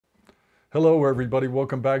Hello everybody,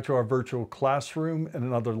 welcome back to our virtual classroom and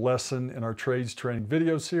another lesson in our trades training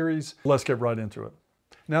video series. Let's get right into it.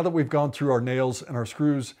 Now that we've gone through our nails and our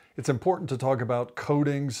screws, it's important to talk about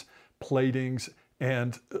coatings, platings,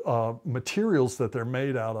 and materials that they're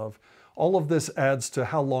made out of. All of this adds to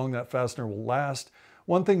how long that fastener will last.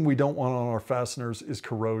 One thing we don't want on our fasteners is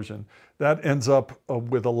corrosion. That ends up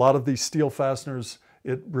with a lot of these steel fasteners.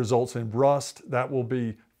 It results in rust. That will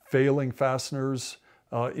be failing fasteners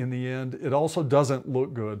in the end. It also doesn't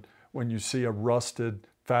look good when you see a rusted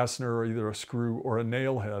fastener or either a screw or a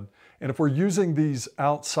nail head. And if we're using these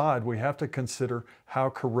outside, we have to consider how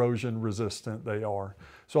corrosion resistant they are.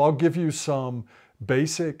 So I'll give you some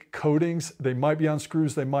basic coatings. They might be on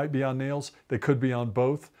screws, they might be on nails, they could be on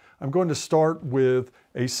both. I'm going to start with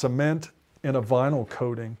a cement and a vinyl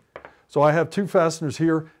coating. So I have two fasteners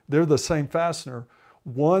here. They're the same fastener.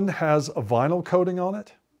 One has a vinyl coating on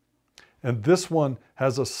it, and this one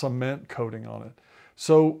has a cement coating on it.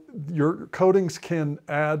 So your coatings can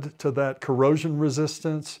add to that corrosion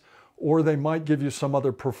resistance, or they might give you some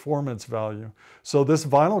other performance value. So this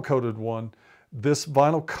vinyl coated one, this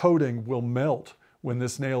vinyl coating will melt when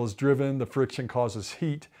this nail is driven. The friction causes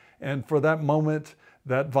heat, and for that moment,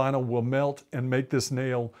 that vinyl will melt and make this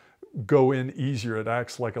nail go in easier. It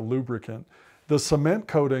acts like a lubricant. The cement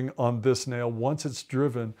coating on this nail, once it's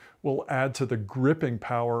driven, will add to the gripping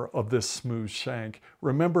power of this smooth shank.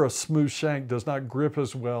 Remember, a smooth shank does not grip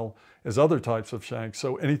as well as other types of shanks,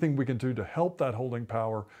 so anything we can do to help that holding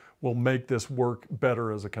power will make this work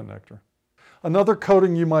better as a connector. Another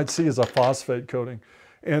coating you might see is a phosphate coating.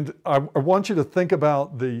 And I want you to think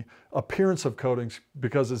about the appearance of coatings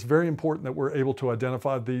because it's very important that we're able to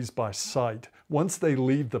identify these by sight. Once they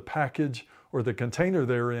leave the package or the container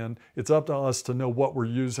they're in, it's up to us to know what we're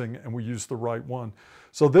using and we use the right one.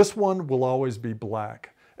 So this one will always be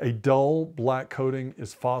black. A dull black coating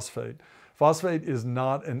is phosphate. Phosphate is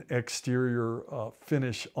not an exterior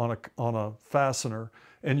finish on a fastener,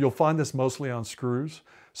 and you'll find this mostly on screws.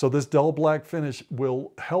 So this dull black finish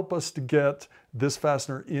will help us to get this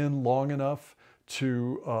fastener in long enough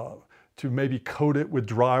to maybe coat it with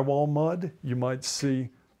drywall mud. You might see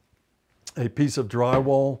a piece of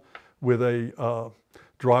drywall with a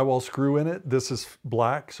drywall screw in it. This is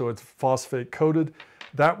black, so it's phosphate coated.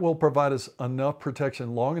 That will provide us enough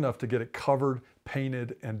protection long enough to get it covered,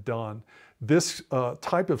 painted, and done. This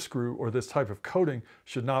type of screw or this type of coating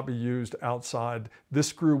should not be used outside. This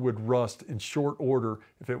screw would rust in short order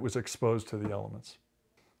if it was exposed to the elements.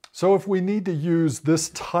 So if we need to use this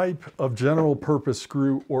type of general purpose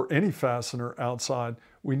screw or any fastener outside,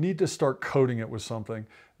 we need to start coating it with something.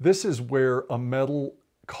 This is where a metal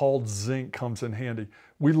called zinc comes in handy.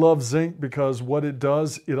 We love zinc because what it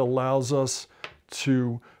does, it allows us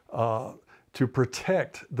to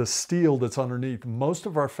protect the steel that's underneath. Most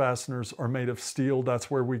of our fasteners are made of steel.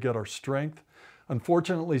 That's where we get our strength.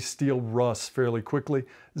 Unfortunately, steel rusts fairly quickly.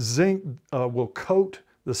 Zinc will coat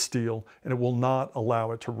the steel and it will not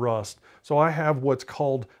allow it to rust. So I have what's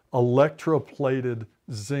called electroplated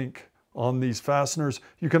zinc on these fasteners.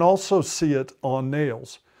 You can also see it on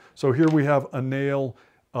nails. So here we have a nail,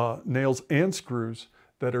 nails and screws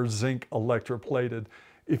that are zinc electroplated.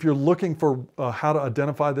 If you're looking for how to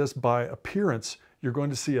identify this by appearance, you're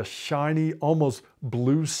going to see a shiny, almost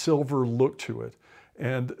blue-silver look to it.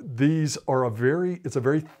 And these are it's a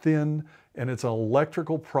very thin, and it's an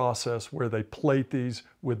electrical process where they plate these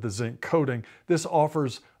with the zinc coating. This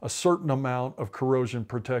offers a certain amount of corrosion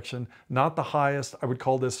protection, not the highest. I would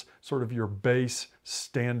call this sort of your base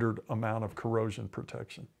standard amount of corrosion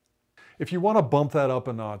protection. If you want to bump that up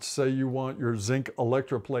a notch, say you want your zinc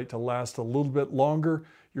electroplate to last a little bit longer,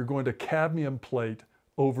 you're going to cadmium plate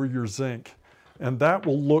over your zinc. And that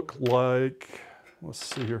will look like, let's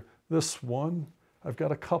see here, this one. I've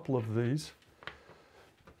got a couple of these.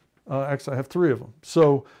 Actually, I have three of them.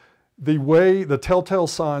 So the telltale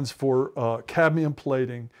signs for cadmium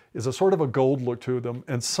plating is a sort of a gold look to them,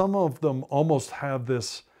 and some of them almost have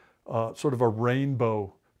this sort of a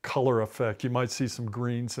rainbow color effect. You might see some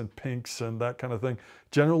greens and pinks and that kind of thing.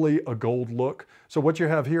 Generally a gold look. So what you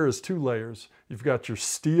have here is two layers. You've got your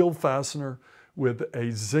steel fastener with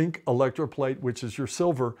a zinc electroplate, which is your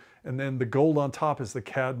silver, and then the gold on top is the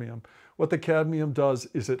cadmium. What the cadmium does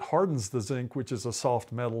is it hardens the zinc, which is a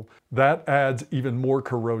soft metal. That adds even more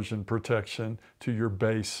corrosion protection to your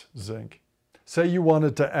base zinc. Say you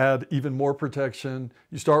wanted to add even more protection.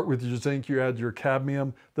 You start with your zinc, you add your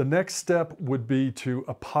cadmium. The next step would be to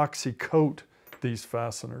epoxy coat these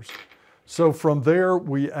fasteners. So from there,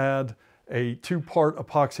 we add a 2-part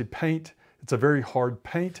epoxy paint. It's a very hard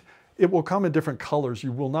paint. It will come in different colors.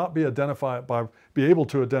 You will not be able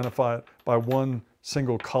to identify it by one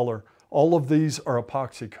single color. All of these are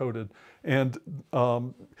epoxy coated. And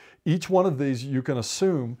each one of these you can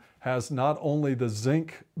assume has not only the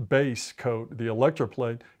zinc base coat, the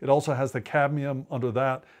electroplate, it also has the cadmium under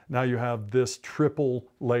that. Now you have this triple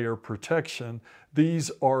layer protection.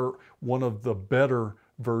 These are one of the better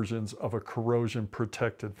versions of a corrosion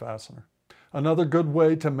protected fastener. Another good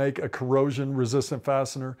way to make a corrosion resistant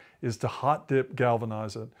fastener is to hot dip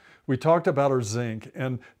galvanize it. We talked about our zinc,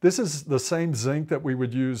 and this is the same zinc that we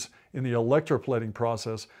would use in the electroplating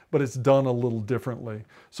process, but it's done a little differently.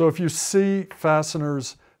 So if you see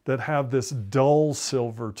fasteners that have this dull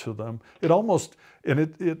silver to them, it almost, and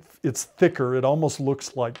it's thicker, it almost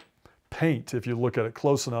looks like paint if you look at it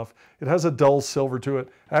close enough. It has a dull silver to it.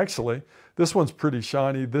 Actually, this one's pretty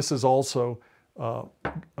shiny. This is also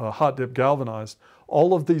hot dip galvanized.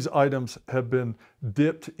 All of these items have been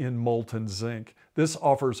dipped in molten zinc. This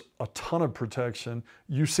offers a ton of protection.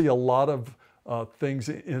 You see a lot of things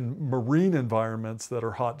in marine environments that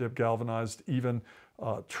are hot dip galvanized, even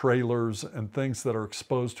trailers and things that are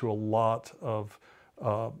exposed to a lot of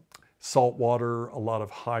salt water, a lot of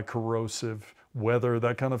high corrosive weather,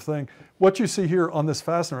 that kind of thing. What you see here on this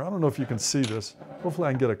fastener, I don't know if you can see this. Hopefully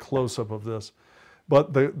I can get a close-up of this.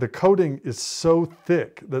 But the coating is so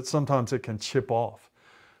thick that sometimes it can chip off.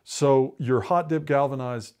 So your hot dip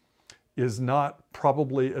galvanized is not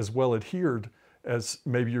probably as well adhered as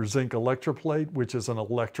maybe your zinc electroplate, which is an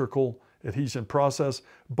electrical adhesion process,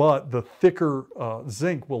 but the thicker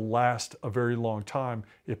zinc will last a very long time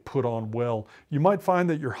if put on well. You might find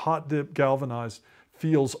that your hot dip galvanized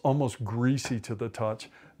feels almost greasy to the touch.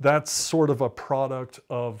 That's sort of a product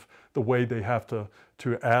of the way they have to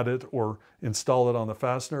add it or install it on the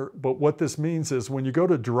fastener. But what this means is when you go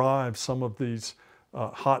to drive some of these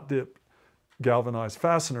hot dip galvanized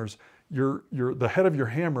fasteners, the head of your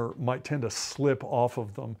hammer might tend to slip off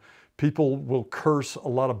of them. People will curse a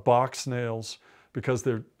lot of box nails because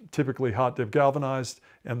they're typically hot dip galvanized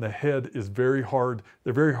and the head is very hard.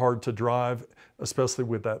 They're very hard to drive, especially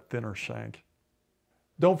with that thinner shank.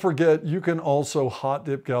 Don't forget, you can also hot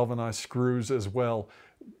dip galvanize screws as well.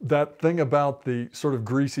 That thing about the sort of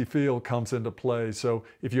greasy feel comes into play. So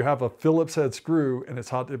if you have a Phillips head screw and it's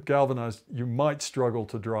hot dip galvanized, you might struggle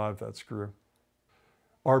to drive that screw.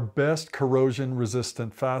 Our best corrosion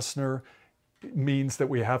resistant fastener means that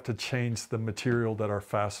we have to change the material that our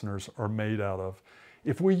fasteners are made out of.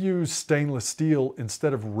 If we use stainless steel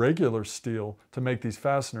instead of regular steel to make these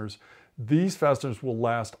fasteners will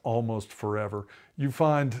last almost forever. You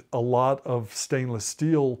find a lot of stainless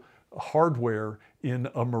steel hardware in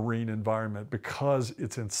a marine environment because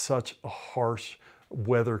it's in such harsh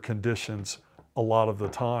weather conditions a lot of the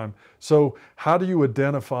time. So how do you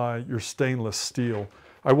identify your stainless steel?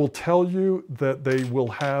 I will tell you that they will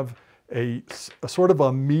have a sort of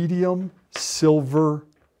a medium silver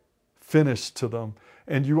finish to them,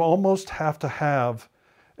 and you almost have to have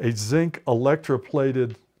a zinc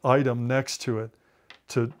electroplated item next to it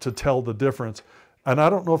to tell the difference. And I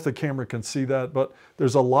don't know if the camera can see that, but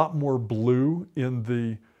there's a lot more blue in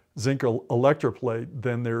the zinc electroplate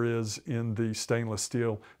than there is in the stainless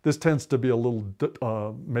steel. This tends to be a little,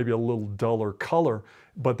 maybe a little duller color,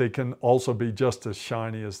 but they can also be just as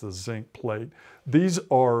shiny as the zinc plate. These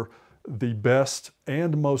are the best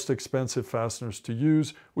and most expensive fasteners to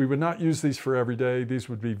use. We would not use these for every day. These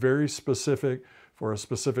would be very specific for a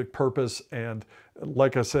specific purpose, and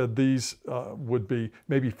like I said, these would be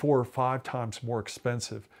maybe 4 or 5 times more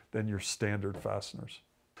expensive than your standard fasteners.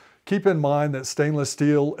 Keep in mind that stainless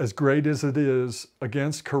steel, as great as it is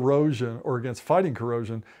against corrosion or against fighting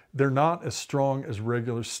corrosion, they're not as strong as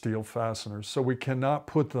regular steel fasteners. So we cannot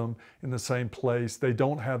put them in the same place. They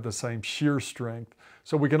don't have the same shear strength.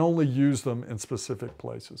 So we can only use them in specific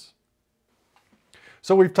places.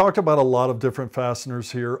 So we've talked about a lot of different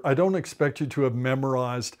fasteners here. I don't expect you to have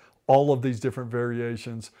memorized all of these different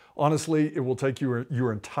variations. Honestly, it will take you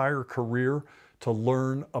your entire career to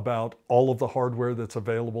learn about all of the hardware that's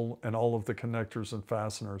available and all of the connectors and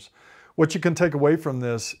fasteners. What you can take away from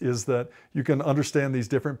this is that you can understand these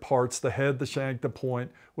different parts, the head, the shank, the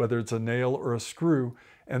point, whether it's a nail or a screw,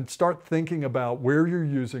 and start thinking about where you're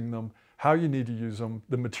using them, how you need to use them,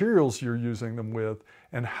 the materials you're using them with,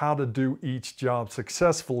 and how to do each job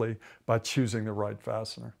successfully by choosing the right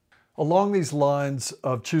fastener. Along these lines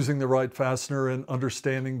of choosing the right fastener and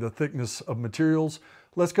understanding the thickness of materials,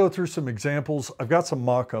 let's go through some examples. I've got some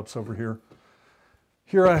mock-ups over here.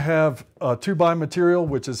 Here I have a 2x material,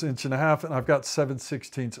 which is 1.5 inches, and I've got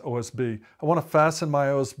 7/16 OSB. I want to fasten my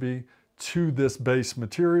OSB to this base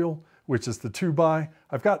material, which is the 2x.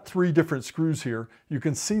 I've got 3 different screws here. You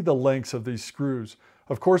can see the lengths of these screws.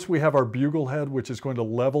 Of course, we have our bugle head, which is going to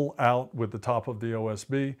level out with the top of the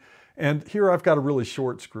OSB. And here I've got a really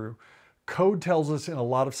short screw. Code tells us in a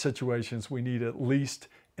lot of situations we need at least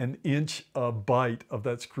an inch a bite of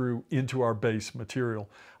that screw into our base material.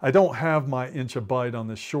 I don't have my inch a bite on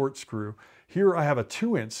this short screw. Here I have a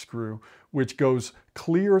 2-inch screw which goes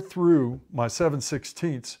clear through my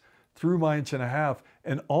 7/16 through my 1.5 inch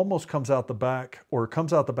and almost comes out the back, or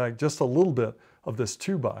comes out the back just a little bit of this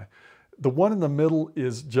 2x. The one in the middle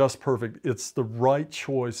is just perfect. It's the right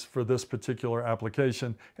choice for this particular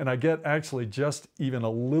application, and I get actually just even a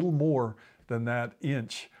little more than that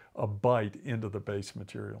inch a bite into the base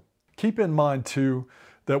material. Keep in mind too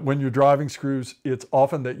that when you're driving screws, it's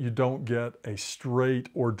often that you don't get a straight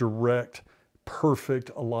or direct perfect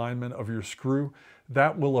alignment of your screw.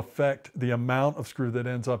 That will affect the amount of screw that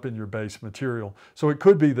ends up in your base material. So it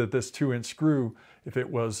could be that this 2-inch screw, if it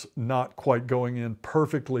was not quite going in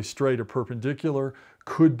perfectly straight or perpendicular,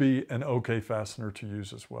 could be an okay fastener to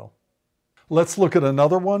use as well. Let's look at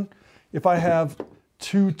another one. If I have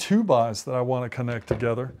two 2x that I want to connect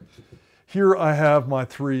together, here I have my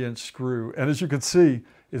 3-inch screw, and as you can see,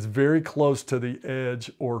 it's very close to the edge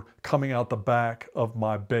or coming out the back of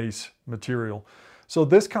my base material. So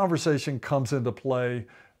this conversation comes into play.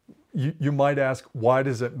 You might ask, why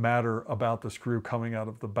does it matter about the screw coming out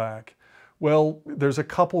of the back? Well, there's a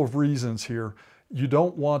couple of reasons here. You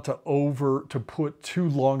don't want to put too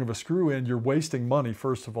long of a screw in. You're wasting money.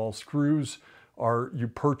 First of all, screws you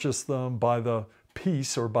purchase them by the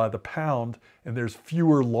piece or by the pound, and there's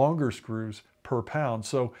fewer longer screws per pound.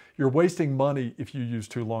 So you're wasting money if you use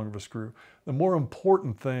too long of a screw. The more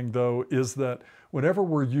important thing though is that whenever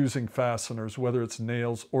we're using fasteners, whether it's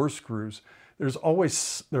nails or screws, there's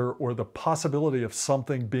always the possibility of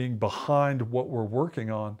something being behind what we're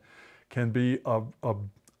working on can be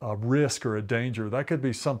a risk or a danger. That could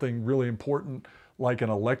be something really important like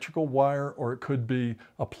an electrical wire, or it could be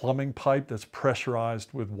a plumbing pipe that's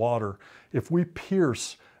pressurized with water. If we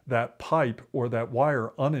pierce that pipe or that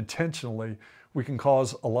wire unintentionally, we can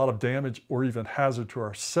cause a lot of damage or even hazard to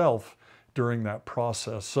ourselves during that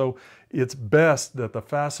process. So it's best that the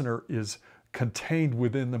fastener is contained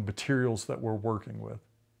within the materials that we're working with.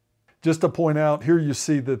 Just to point out, here you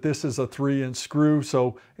see that this is a 3-inch screw,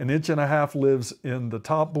 so 1.5 inches lives in the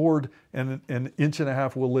top board and 1.5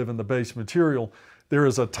 inches will live in the base material. There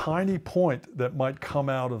is a tiny point that might come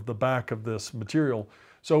out of the back of this material.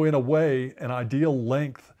 So in a way, an ideal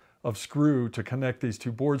length of screw to connect these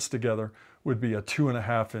two boards together would be a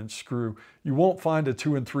 2.5-inch screw. You won't find a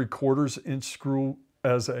 2 3/4-inch screw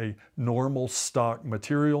as a normal stock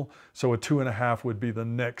material, so a 2.5 would be the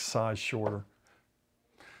next size shorter.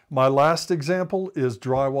 My last example is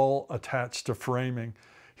drywall attached to framing.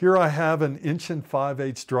 Here I have an 1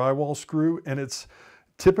 5/8 drywall screw, and its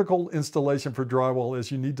typical installation for drywall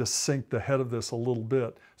is you need to sink the head of this a little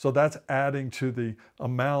bit. So that's adding to the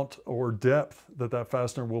amount or depth that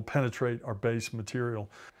fastener will penetrate our base material.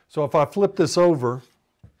 So if I flip this over,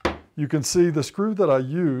 you can see the screw that I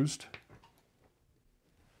used.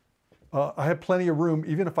 I have plenty of room.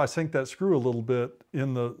 Even if I sink that screw a little bit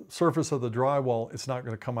in the surface of the drywall, it's not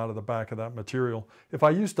going to come out of the back of that material. If I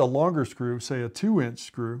used a longer screw, say a 2-inch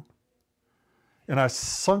screw, and I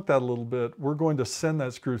sunk that a little bit, we're going to send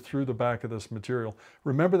that screw through the back of this material.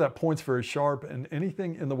 Remember, that point's very sharp, and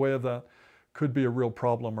anything in the way of that could be a real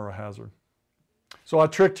problem or a hazard. So I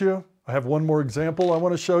tricked you. I have one more example I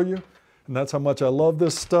want to show you, and that's how much I love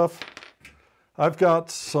this stuff. I've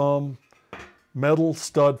got some metal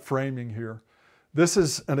stud framing here. This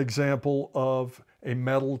is an example of a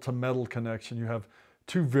metal to metal connection. You have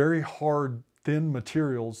two very hard, thin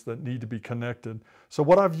materials that need to be connected. So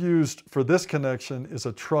what I've used for this connection is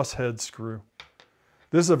a truss head screw.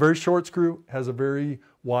 This is a very short screw, has a very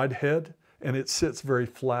wide head, and it sits very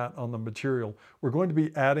flat on the material. We're going to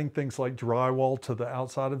be adding things like drywall to the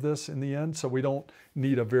outside of this in the end, so we don't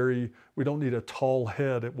need a tall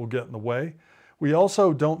head. It will get in the way. We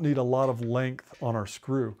also don't need a lot of length on our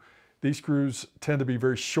screw. These screws tend to be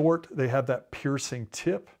very short. They have that piercing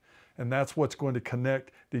tip, and that's what's going to connect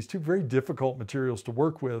these two very difficult materials to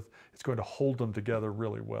work with. It's going to hold them together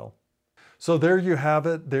really well. So there you have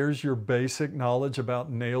it. There's your basic knowledge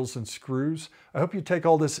about nails and screws. I hope you take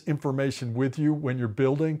all this information with you when you're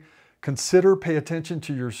building. Pay attention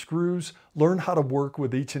to your screws, learn how to work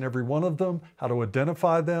with each and every one of them, how to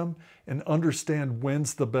identify them, and understand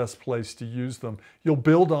when's the best place to use them. You'll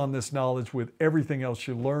build on this knowledge with everything else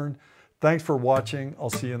you learn. Thanks for watching. I'll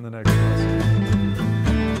see you in the next lesson.